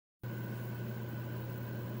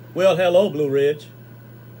Well, hello, Blue Ridge.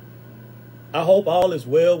 I hope all is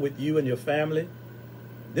well with you and your family.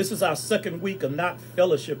 This is our second week of not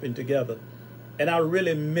fellowshipping together, and I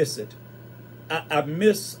really miss it. I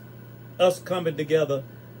miss us coming together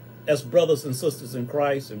as brothers and sisters in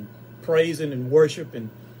Christ and praising and worship and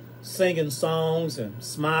singing songs and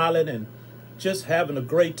smiling and just having a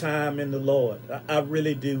great time in the Lord. I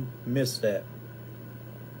really do miss that.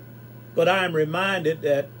 But I am reminded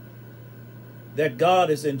that God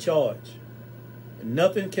is in charge. And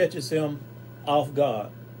nothing catches him off guard.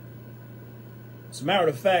 As a matter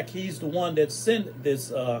of fact, he's the one that sent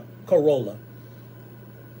this Corolla.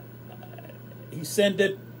 He sent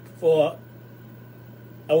it for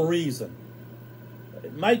a reason.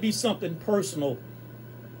 It might be something personal.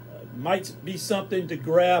 It might be something to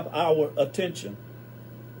grab our attention.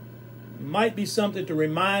 It might be something to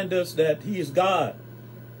remind us that he is God,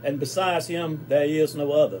 and besides him, there is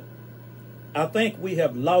no other. I think we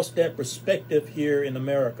have lost that perspective here in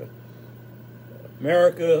America.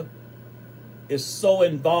 America is so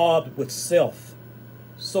involved with self,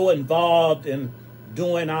 so involved in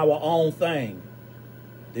doing our own thing.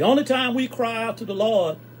 The only time we cry out to the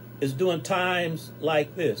Lord is during times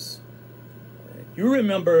like this. You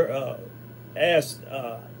remember as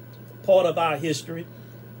part of our history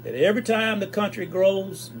that every time the country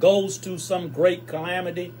goes to some great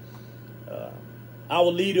calamity, our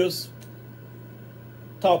leaders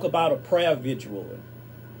talk about a prayer vigil.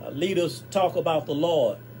 Leaders talk about the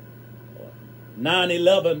Lord.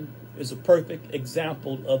 9/11 is a perfect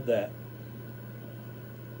example of that.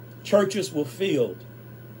 Churches were filled.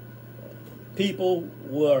 People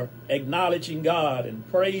were acknowledging God and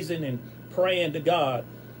praising and praying to God.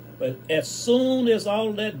 But as soon as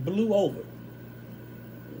all that blew over,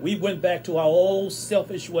 we went back to our old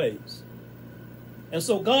selfish ways. And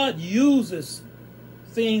so God uses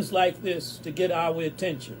things like this to get our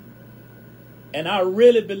attention. And I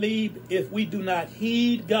really believe if we do not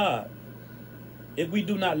heed God, if we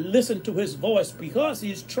do not listen to his voice, because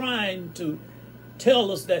he's trying to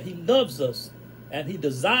tell us that he loves us and he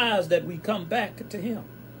desires that we come back to him.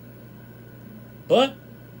 But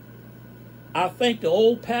I think the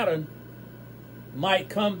old pattern might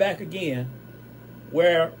come back again,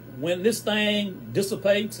 where when this thing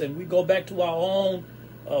dissipates and we go back to our own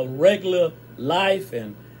regular life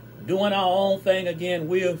and doing our own thing again,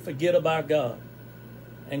 we'll forget about God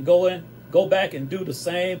and go back and do the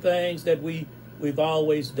same things that we've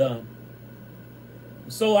always done.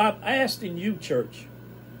 So I'm asking you, church,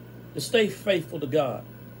 to stay faithful to God,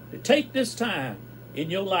 to take this time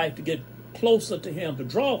in your life to get closer to him, to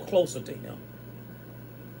draw closer to him,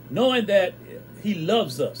 knowing that he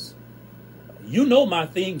loves us. You know my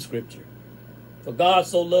theme scripture. For God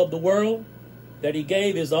so loved the world that he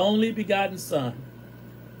gave his only begotten Son,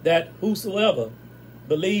 that whosoever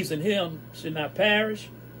believes in him should not perish,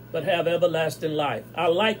 but have everlasting life. I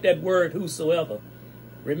like that word, whosoever.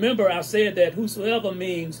 Remember, I said that whosoever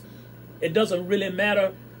means it doesn't really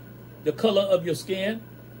matter the color of your skin.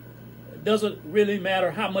 It doesn't really matter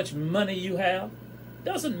how much money you have. It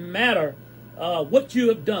doesn't matter what you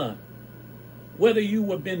have done, whether you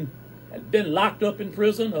have been locked up in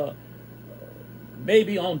prison or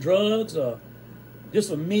maybe on drugs or just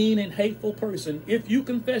a mean and hateful person. If you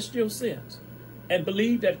confess your sins and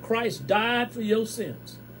believe that Christ died for your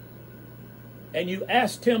sins and you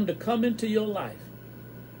asked him to come into your life,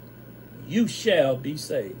 you shall be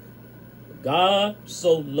saved. God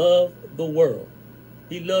so loved the world.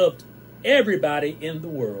 He loved everybody in the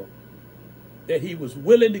world that he was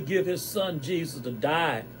willing to give his son Jesus to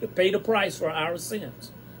die, to pay the price for our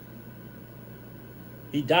sins.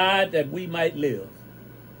 He died that we might live.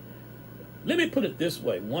 Let me put it this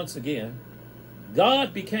way once again.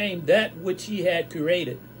 God became that which he had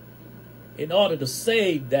created in order to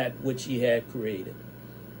save that which he had created.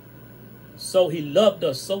 So he loved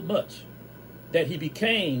us so much that he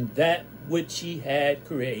became that which he had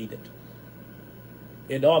created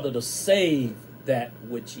in order to save that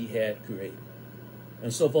which he had created.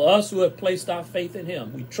 And so for us who have placed our faith in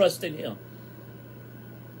him, we trust in him,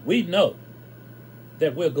 we know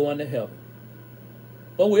that we're going to heaven.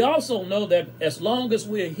 But we also know that as long as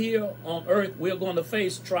we're here on earth, we're going to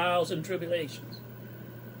face trials and tribulations.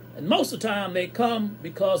 And most of the time they come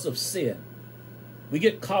because of sin. We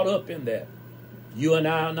get caught up in that. You and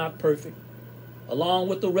I are not perfect, along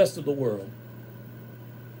with the rest of the world.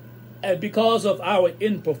 And because of our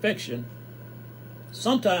imperfection,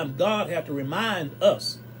 sometimes God has to remind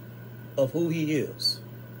us of who he is.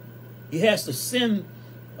 He has to send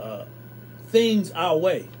things our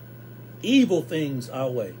way, evil things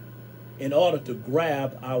our way, in order to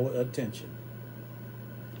grab our attention.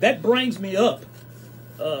 That brings me up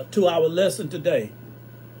to our lesson today.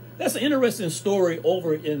 That's an interesting story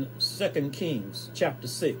over in 2 Kings chapter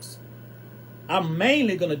 6. I'm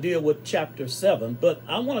mainly going to deal with chapter 7, but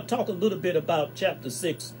I want to talk a little bit about chapter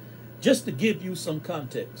 6 just to give you some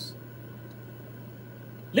context.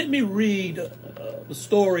 Let me read the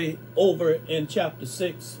story over in chapter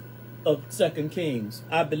 6 of 2 Kings.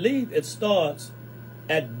 I believe it starts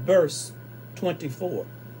at verse 24.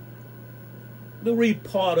 We'll read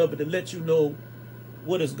part of it to let you know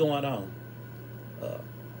what is going on.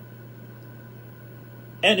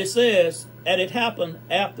 And it says, and it happened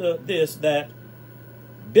after this that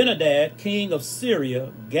Ben-Hadad, king of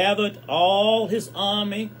Syria, gathered all his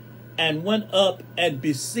army and went up and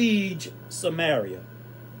besieged Samaria.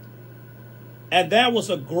 And there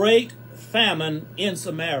was a great famine in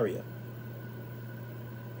Samaria.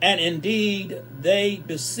 And indeed, they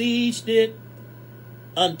besieged it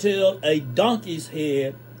until a donkey's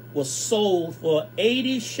head was sold for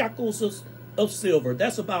 80 shekels of silver.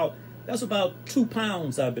 That's about 2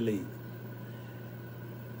 pounds, I believe.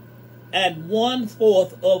 And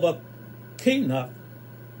 1/4 of a kina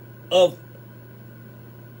of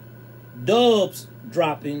dove's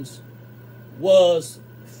droppings was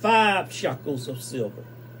 5 shekels of silver.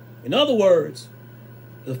 In other words,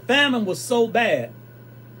 the famine was so bad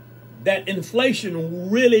that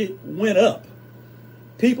inflation really went up.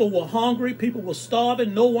 People were hungry, people were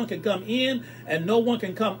starving, no one could come in and no one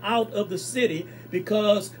can come out of the city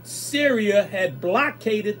because Syria had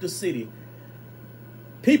blockaded the city.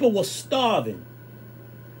 People were starving.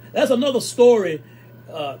 That's another story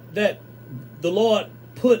that the Lord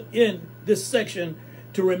put in this section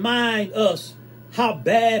to remind us how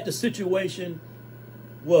bad the situation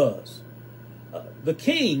was. The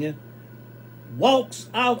king walks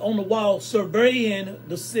out on the wall surveying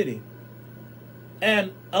the city,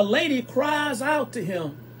 and a lady cries out to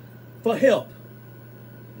him for help.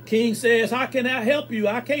 The king says, "How can I help you?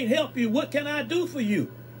 I can't help you. What can I do for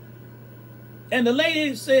you?" And the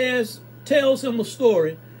lady tells him a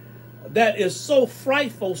story that is so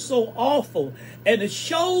frightful, so awful, and it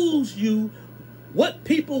shows you what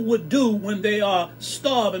people would do when they are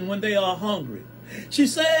starving, when they are hungry. She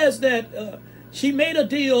says that she made a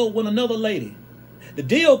deal with another lady. The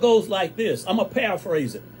deal goes like this. I'm going to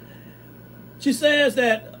paraphrase it. She says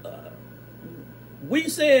that we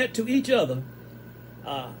said to each other,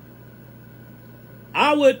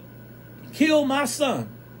 I would kill my son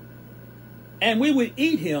and we would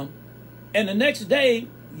eat him, and the next day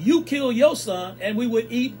you kill your son and we would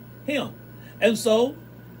eat him. And so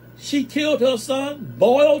she killed her son,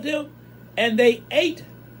 boiled him, and they ate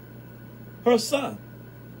her son.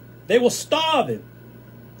 They were starving.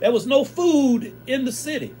 There was no food in the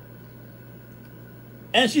city.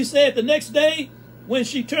 And she said the next day, when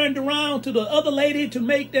she turned around to the other lady to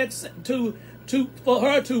make that for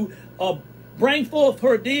her to bring forth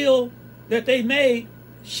her deal that they made,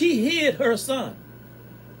 she hid her son.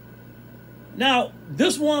 Now,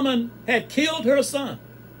 this woman had killed her son,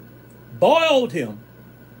 boiled him,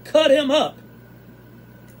 cut him up,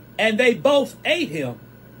 and they both ate him.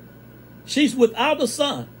 She's without a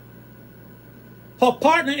son. Her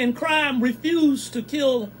partner in crime refused to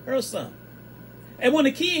kill her son. And when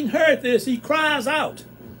the king heard this, he cries out,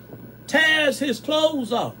 tears his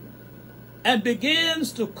clothes off, and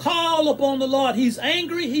begins to call upon the Lord. He's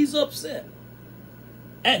angry, he's upset.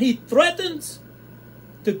 And he threatens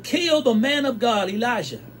to kill the man of God,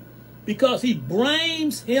 Elijah, because he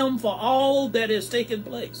blames him for all that has taken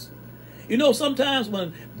place. You know, sometimes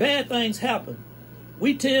when bad things happen,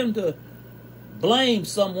 we tend to blame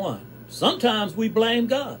someone. Sometimes we blame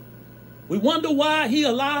God. We wonder why he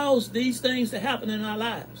allows these things to happen in our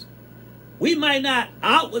lives. We might not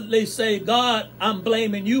outwardly say, God, I'm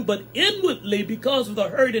blaming you, but inwardly, because of the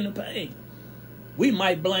hurt and the pain, we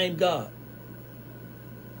might blame God.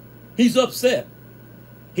 He's upset.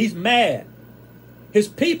 He's mad. His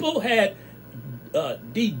people had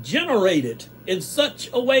degenerated in such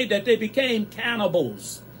a way that they became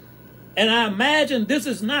cannibals. And I imagine this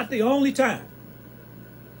is not the only time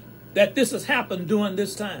that this has happened during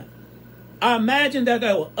this time. I imagine that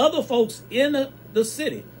there were other folks in the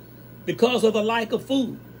city because of the lack of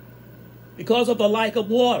food, because of the lack of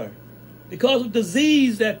water, because of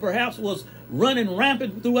disease that perhaps was running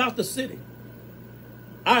rampant throughout the city.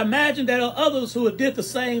 I imagine there are others who did the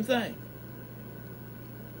same thing.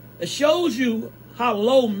 It shows you how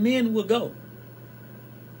low men will go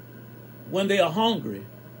when they are hungry,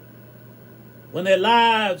 when their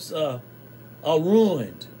lives are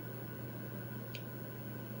ruined.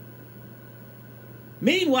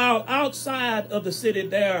 Meanwhile, outside of the city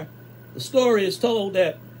the story is told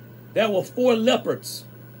that there were 4 leopards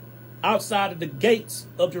outside of the gates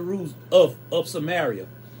of Jerusalem, of Samaria.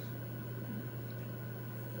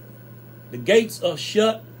 The gates are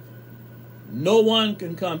shut. No one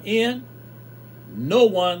can come in. No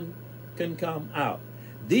one can come out.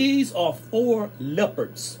 These are 4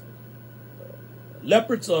 leopards.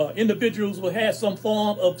 Leopards are individuals who had some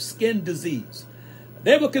form of skin disease.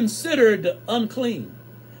 They were considered unclean.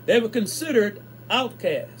 They were considered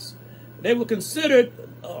outcasts. They were considered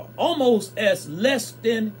almost as less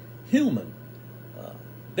than human.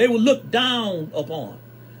 They were looked down upon.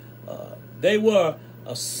 They were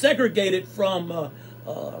segregated from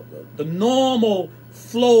the normal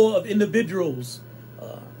flow of individuals.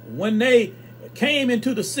 When they came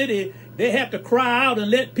into the city, they had to cry out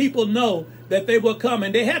and let people know that they were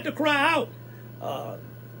coming. They had to cry out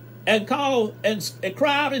and call and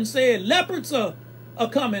cry out and say, leopards are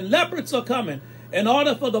coming, leopards are coming, in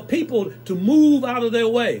order for the people to move out of their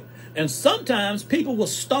way. And sometimes people will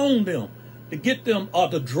stone them to get them or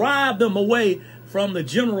to drive them away from the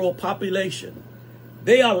general population.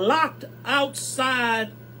 They are locked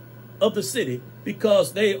outside of the city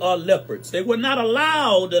because they are leopards. They were not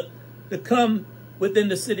allowed to come within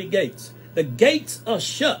the city gates. The gates are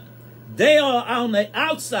shut. They are on the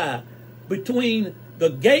outside between the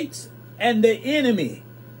gates and the enemy.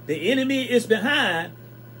 The enemy is behind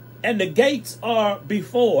and the gates are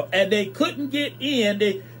before. And they couldn't get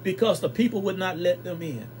in because the people would not let them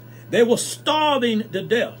in. They were starving to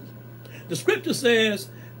death. The scripture says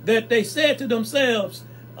that they said to themselves,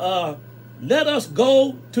 let us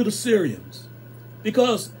go to the Syrians.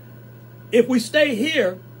 Because if we stay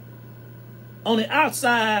here on the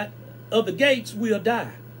outside of the gates, we'll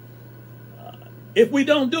die. If we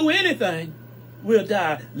don't do anything, we'll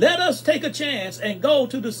die. Let us take a chance and go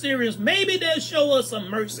to the Syrians. Maybe they'll show us some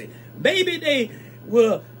mercy. Maybe they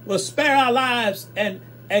will spare our lives and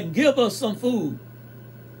give us some food.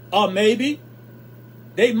 Or maybe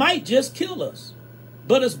they might just kill us.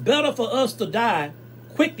 But it's better for us to die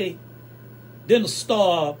quickly than to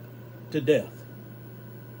starve to death.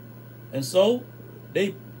 And so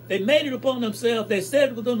they made it upon themselves. They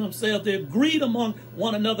said within themselves, they agreed among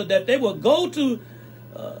one another that they will go to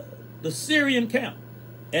the Syrian camp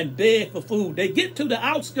and beg for food. They get to the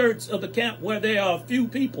outskirts of the camp where there are a few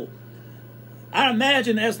people. I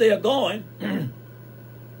imagine as they are going,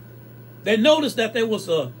 they noticed that there was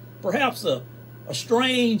perhaps a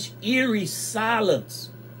strange, eerie silence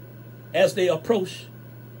as they approached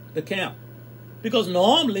the camp. Because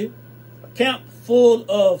normally, a camp full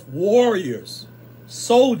of warriors,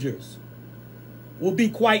 soldiers, will be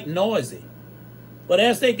quite noisy. But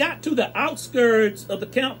as they got to the outskirts of the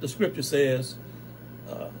camp, the scripture says,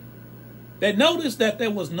 they noticed that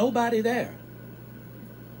there was nobody there.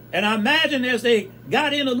 And I imagine as they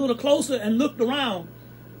got in a little closer and looked around,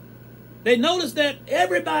 they noticed that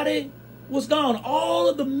everybody was gone. All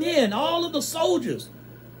of the men, all of the soldiers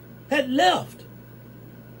had left.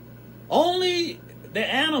 Only the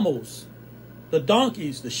animals, the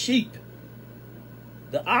donkeys, the sheep,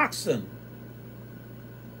 the oxen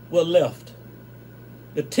were left.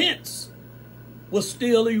 The tents were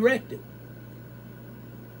still erected.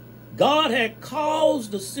 God had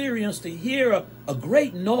caused the Syrians to hear a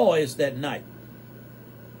great noise that night.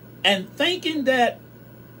 And thinking that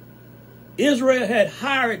Israel had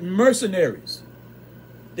hired mercenaries,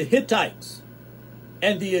 the Hittites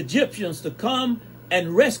and the Egyptians, to come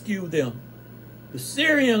and rescue them, the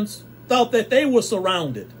Syrians thought that they were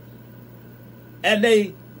surrounded. And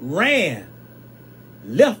they ran,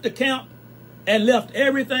 left the camp, and left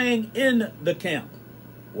everything in the camp.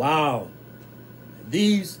 Wow.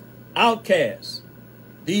 These outcasts,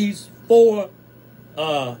 these 4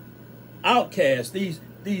 outcasts,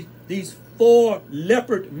 these 4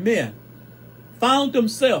 leopard men found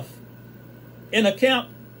themselves in a camp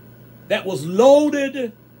that was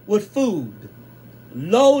loaded with food,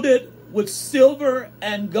 loaded with silver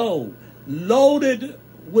and gold, loaded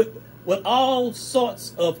with all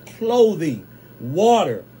sorts of clothing,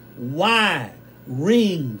 water, wine,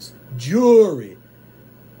 rings, jewelry,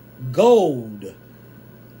 gold.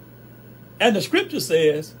 And the scripture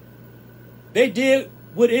says they did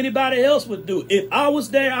what anybody else would do. If I was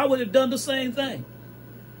there, I would have done the same thing.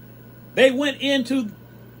 They went into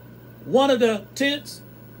one of the tents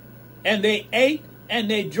and they ate and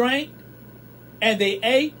they drank and they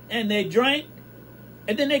ate and they drank.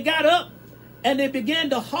 And then they got up and they began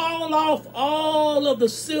to haul off all of the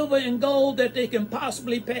silver and gold that they can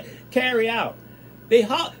possibly carry out. They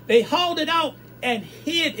hauled it out and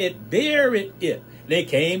hid it, buried it. They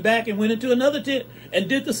came back and went into another tent and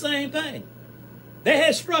did the same thing. They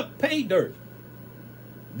had struck pay dirt.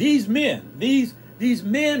 These men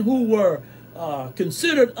who were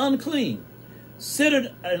considered unclean,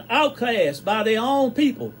 considered an outcast by their own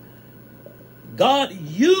people, God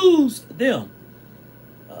used them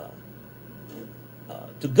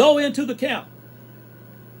to go into the camp.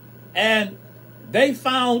 And they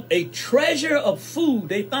found a treasure of food.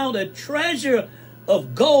 They found a treasure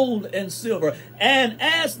of gold and silver. And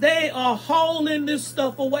as they are hauling this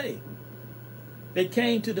stuff away, they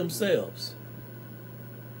came to themselves.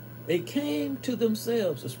 They came to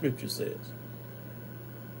themselves, the scripture says.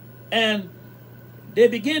 And they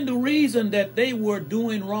began to reason that they were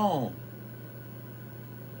doing wrong.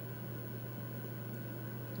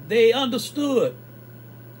 They understood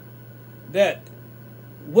that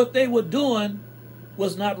what they were doing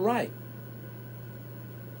was not right.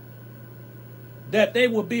 That they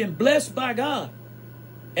were being blessed by God.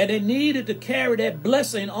 And they needed to carry that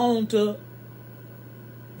blessing on to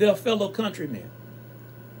their fellow countrymen.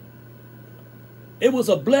 It was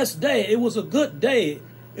a blessed day. It was a good day.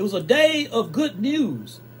 It was a day of good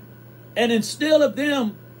news. And instead of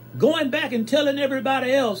them going back and telling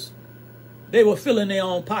everybody else, they were filling their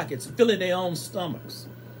own pockets, filling their own stomachs.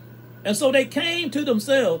 And so they came to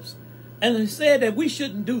themselves and they said that we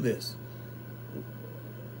shouldn't do this.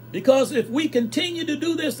 Because if we continue to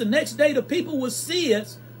do this, the next day the people will see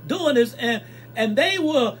us doing this and they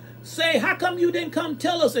will say, how come you didn't come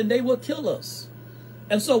tell us? And they will kill us.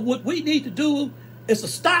 And so what we need to do is to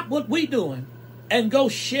stop what we're doing and go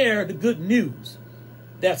share the good news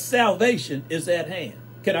that salvation is at hand.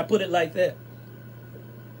 Can I put it like that?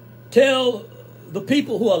 Tell the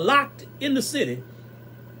people who are locked in the city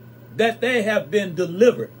that they have been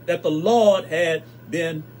delivered, that the Lord had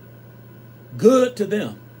been good to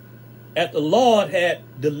them, that the Lord had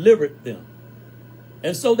delivered them.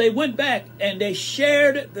 And so they went back and they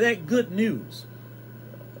shared that good news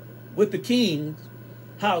with the king's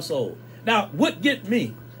household. Now, what get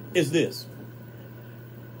me is this.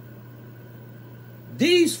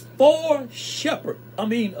 These four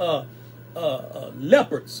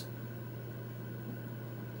leopards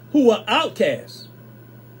who were outcasts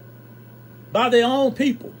by their own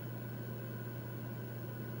people,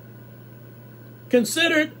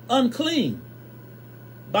 considered unclean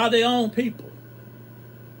by their own people,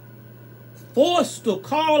 forced to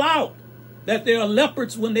call out that they are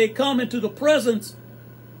leopards when they come into the presence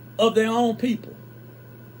of their own people,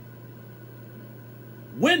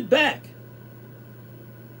 went back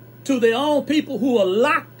to their own people who are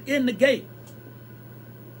locked in the gate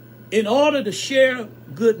in order to share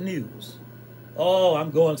good news. Oh,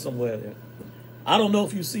 I'm going somewhere there. I don't know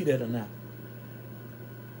if you see that or not.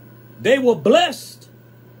 They were blessed,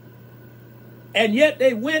 and yet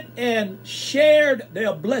they went and shared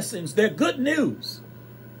their blessings, their good news,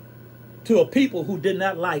 to a people who did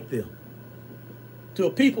not like them, to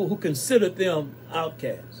a people who considered them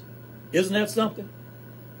outcasts. Isn't that something?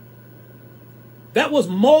 That was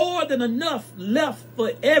more than enough left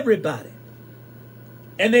for everybody.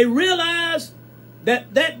 And they realized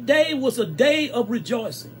that that day was a day of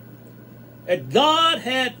rejoicing, that God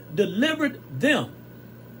had delivered them.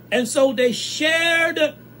 And so they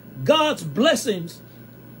shared God's blessings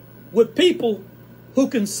with people who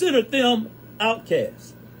considered them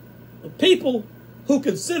outcasts, people who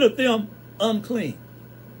considered them unclean.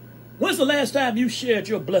 When's the last time you shared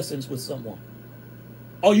your blessings with someone?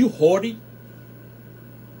 Are you hoarding?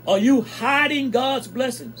 Are you hiding God's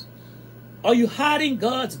blessings? Are you hiding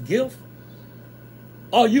God's gift?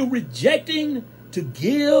 Are you rejecting to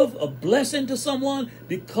give a blessing to someone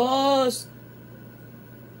because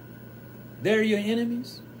they're your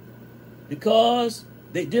enemies? Because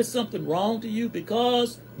they did something wrong to you?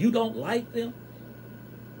 Because you don't like them?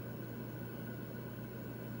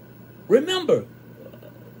 Remember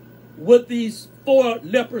what these four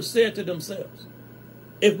lepers said to themselves.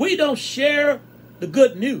 If we don't share the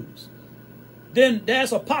good news, then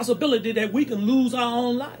there's a possibility that we can lose our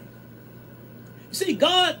own life. You see,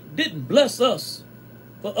 God didn't bless us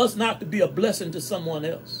for us not to be a blessing to someone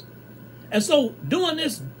else. And so during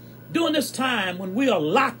this time when we are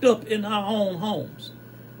locked up in our own homes,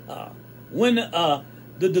 when the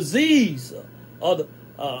disease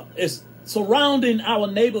is surrounding our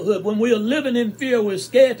neighborhood, when we are living in fear, we're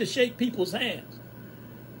scared to shake people's hands,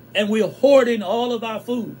 and we're hoarding all of our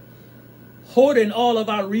food, hoarding all of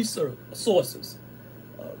our resources,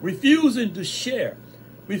 refusing to share,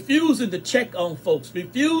 refusing to check on folks,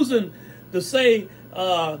 refusing to say,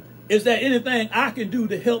 is there anything I can do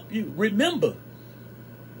to help you? Remember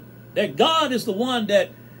that God is the one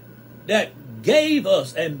that gave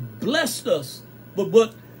us and blessed us with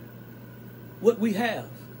what we have.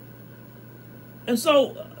 And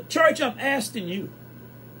so, church, I'm asking you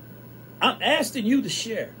to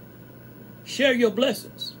share. Share your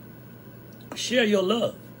blessings. Share your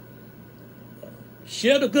love.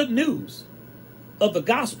 Share the good news of the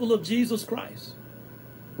gospel of Jesus Christ.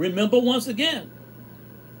 Remember once again,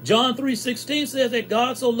 John 3:16 says that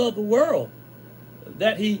God so loved the world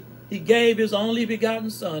that he gave his only begotten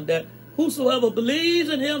Son, that whosoever believes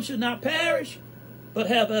in him should not perish, but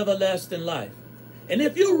have everlasting life. And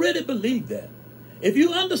if you really believe that, if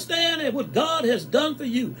you understand what God has done for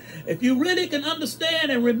you, if you really can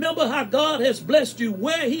understand and remember how God has blessed you,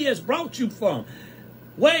 where he has brought you from,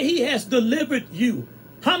 where he has delivered you,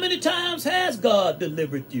 how many times has God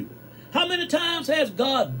delivered you? How many times has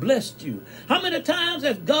God blessed you? How many times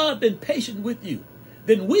has God been patient with you?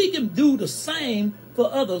 Then we can do the same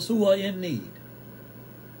for others who are in need.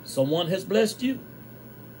 Someone has blessed you.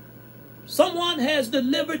 Someone has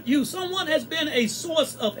delivered you. Someone has been a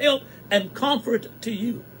source of help and comfort to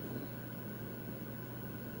you.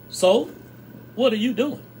 So, what are you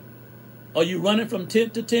doing? Are you running from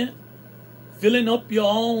tent to tent, filling up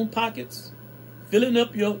your own pockets, filling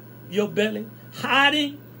up your belly,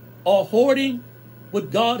 hiding or hoarding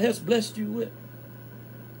what God has blessed you with?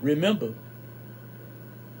 Remember,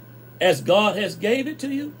 as God has gave it to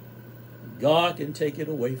you, God can take it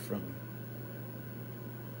away from you.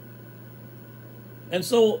 And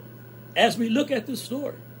so, as we look at this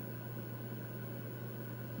story,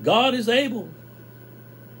 God is able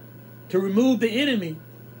to remove the enemy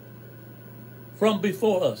from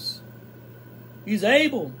before us. He's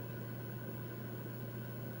able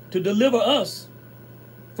to deliver us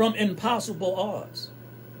from impossible odds.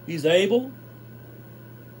 He's able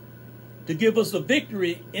to give us a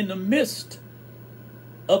victory in the midst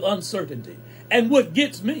of uncertainty. And what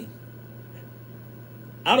gets me,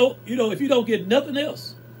 if you don't get nothing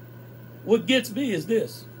else, what gets me is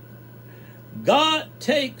this. God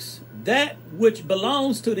takes that which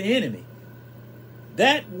belongs to the enemy,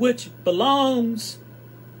 that which belongs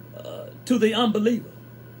to the unbeliever,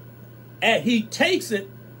 and he takes it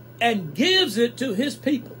and gives it to his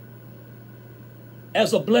people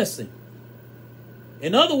as a blessing.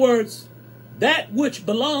 In other words, that which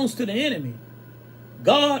belongs to the enemy,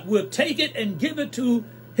 God will take it and give it to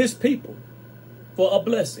his people for a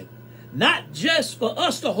blessing. Not just for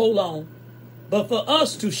us to hold on, but for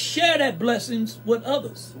us to share that blessings with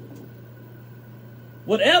others.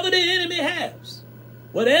 Whatever the enemy has,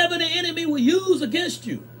 whatever the enemy will use against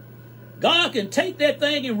you, God can take that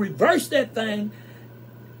thing and reverse that thing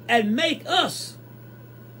and make us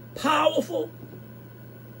powerful.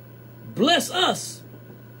 Bless us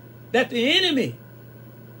that the enemy,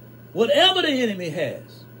 whatever the enemy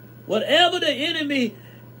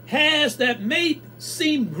has that may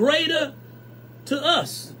seem greater to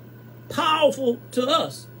us, powerful to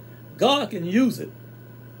us, God can use it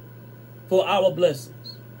for our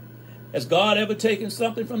blessings. Has God ever taken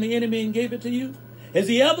something from the enemy and gave it to you? Has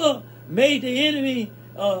he ever made the enemy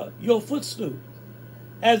your footstool?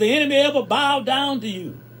 Has the enemy ever bowed down to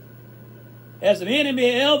you? Has the enemy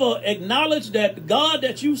ever acknowledged that the God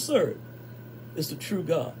that you serve is the true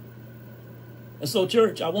God? And so,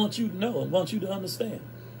 church, I want you to know, I want you to understand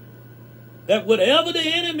that whatever the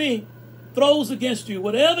enemy throws against you,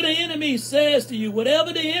 whatever the enemy says to you,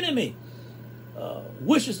 whatever the enemy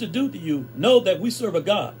wishes to do to you, know that we serve a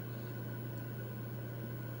God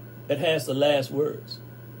that has the last words.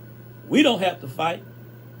 We don't have to fight.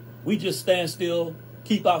 We just stand still,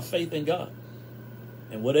 keep our faith in God.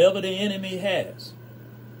 And whatever the enemy has,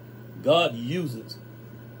 God uses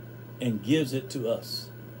and gives it to us.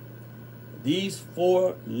 These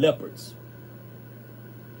 4 lepers,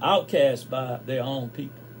 outcast by their own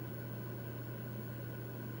people,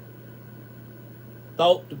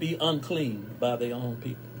 thought to be unclean by their own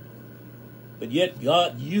people. But yet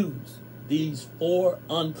God used these 4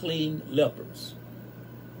 unclean lepers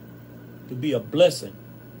to be a blessing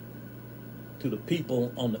to the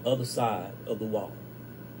people on the other side of the wall.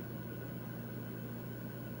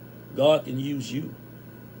 God can use you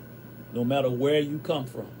no matter where you come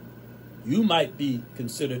from. You might be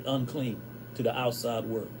considered unclean to the outside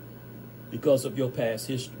world because of your past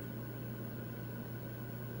history,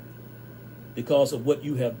 because of what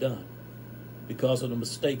you have done, because of the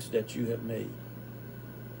mistakes that you have made.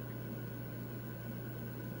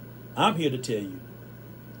 I'm here to tell you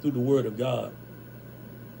through the Word of God.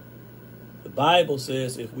 The Bible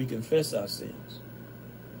says if we confess our sins,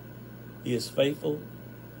 He is faithful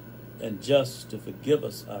and just to forgive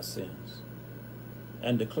us our sins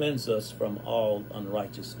and to cleanse us from all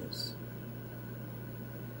unrighteousness.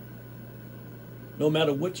 No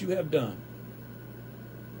matter what you have done,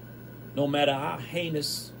 no matter how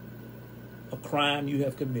heinous a crime you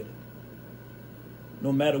have committed,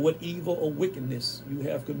 no matter what evil or wickedness you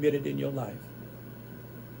have committed in your life,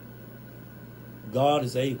 God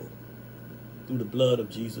is able, through the blood of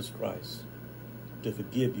Jesus Christ, to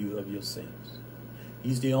forgive you of your sins.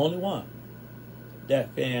 He's the only one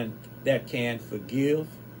that can forgive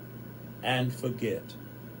and forget.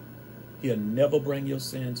 He'll never bring your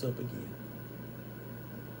sins up again.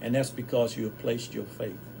 And that's because you have placed your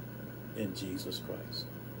faith in Jesus Christ.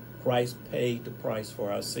 Christ paid the price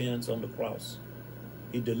for our sins on the cross.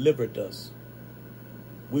 He delivered us.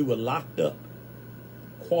 We were locked up,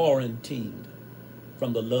 quarantined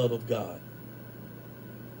from the love of God.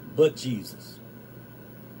 But Jesus,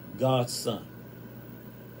 God's Son,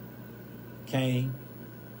 came,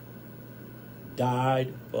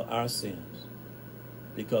 died for our sins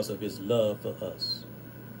because of his love for us.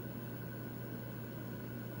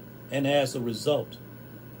 And as a result,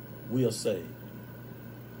 we are saved.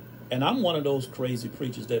 And I'm one of those crazy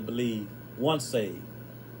preachers that believe once saved,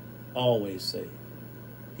 always saved.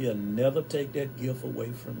 He'll never take that gift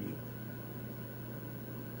away from you.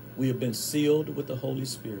 We have been sealed with the Holy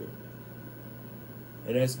Spirit.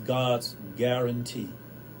 And that's God's guarantee,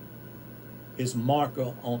 his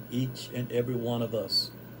marker on each and every one of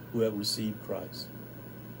us who have received Christ.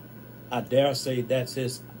 I dare say that's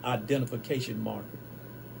his identification marker.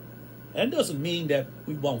 That doesn't mean that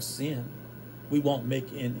we won't sin. We won't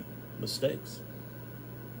make any mistakes.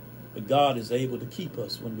 But God is able to keep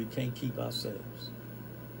us when we can't keep ourselves.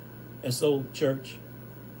 And so, church,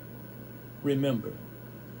 remember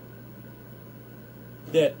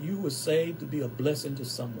that you were saved to be a blessing to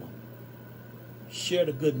someone. Share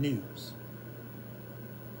the good news.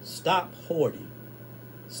 Stop hoarding.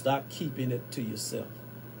 Stop keeping it to yourself.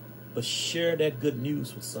 But share that good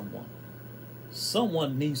news with someone.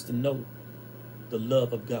 Someone needs to know the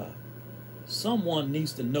love of God. Someone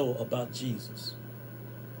needs to know about Jesus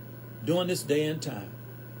during this day and time.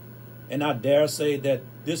 And I dare say that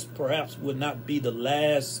this perhaps would not be the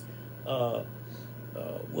last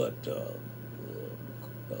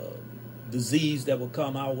disease that will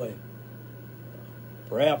come our way.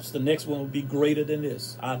 Perhaps the next one will be greater than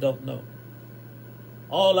this. I don't know.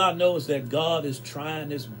 All I know is that God is trying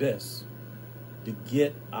his best to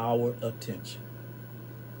get our attention.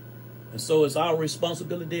 And so it's our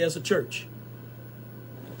responsibility as a church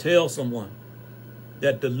to tell someone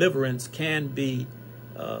that deliverance can be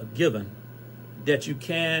given, that you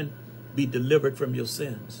can be delivered from your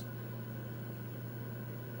sins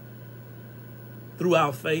through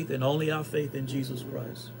our faith and only our faith in Jesus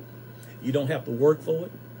Christ. You don't have to work for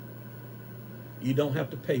it. You don't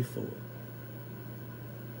have to pay for it.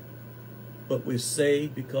 But we're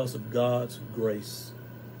saved because of God's grace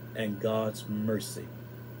and God's mercy.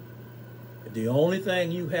 The only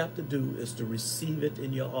thing you have to do is to receive it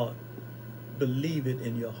in your heart. Believe it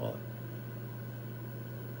in your heart.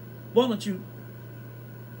 Why don't you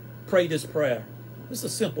pray this prayer? It's a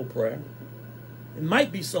simple prayer. It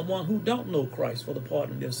might be someone who don't know Christ for the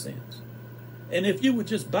pardon of their sins. And if you would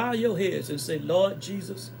just bow your heads and say, Lord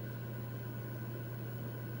Jesus,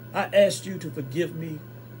 I ask you to forgive me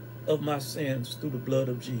of my sins through the blood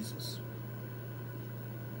of Jesus.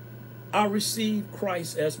 I receive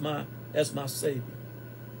Christ as my Savior.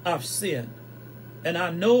 I've sinned, and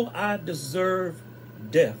I know I deserve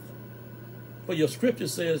death. For your scripture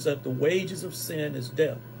says that the wages of sin is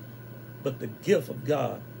death, but the gift of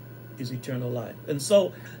God is eternal life. And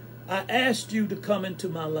so I asked you to come into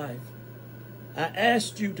my life. I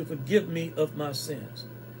asked you to forgive me of my sins.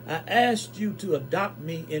 I asked you to adopt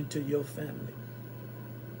me into your family.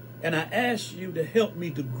 And I asked you to help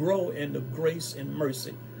me to grow in the grace and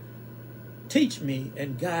mercy. Teach me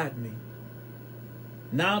and guide me.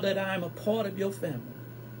 Now that I am a part of your family,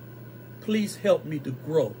 please help me to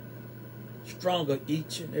grow stronger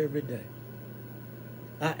each and every day.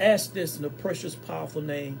 I ask this in the precious, powerful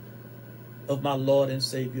name of my Lord and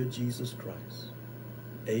Savior, Jesus Christ.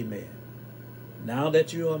 Amen. Now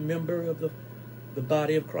that you are a member of the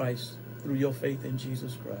body of Christ through your faith in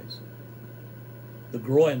Jesus Christ, the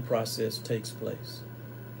growing process takes place.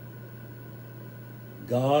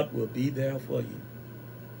 God will be there for you.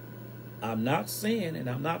 I'm not saying and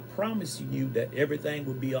I'm not promising you that everything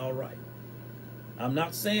will be all right. I'm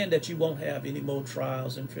not saying that you won't have any more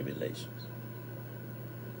trials and tribulations.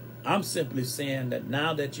 I'm simply saying that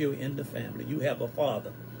now that you're in the family, you have a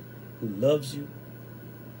Father who loves you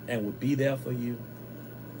and will be there for you.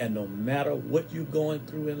 And no matter what you're going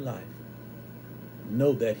through in life,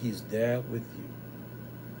 know that he's there with you.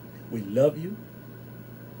 We love you,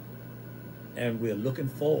 and we're looking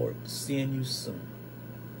forward to seeing you soon.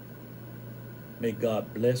 May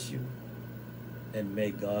God bless you, and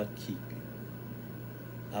may God keep you.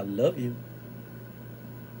 I love you.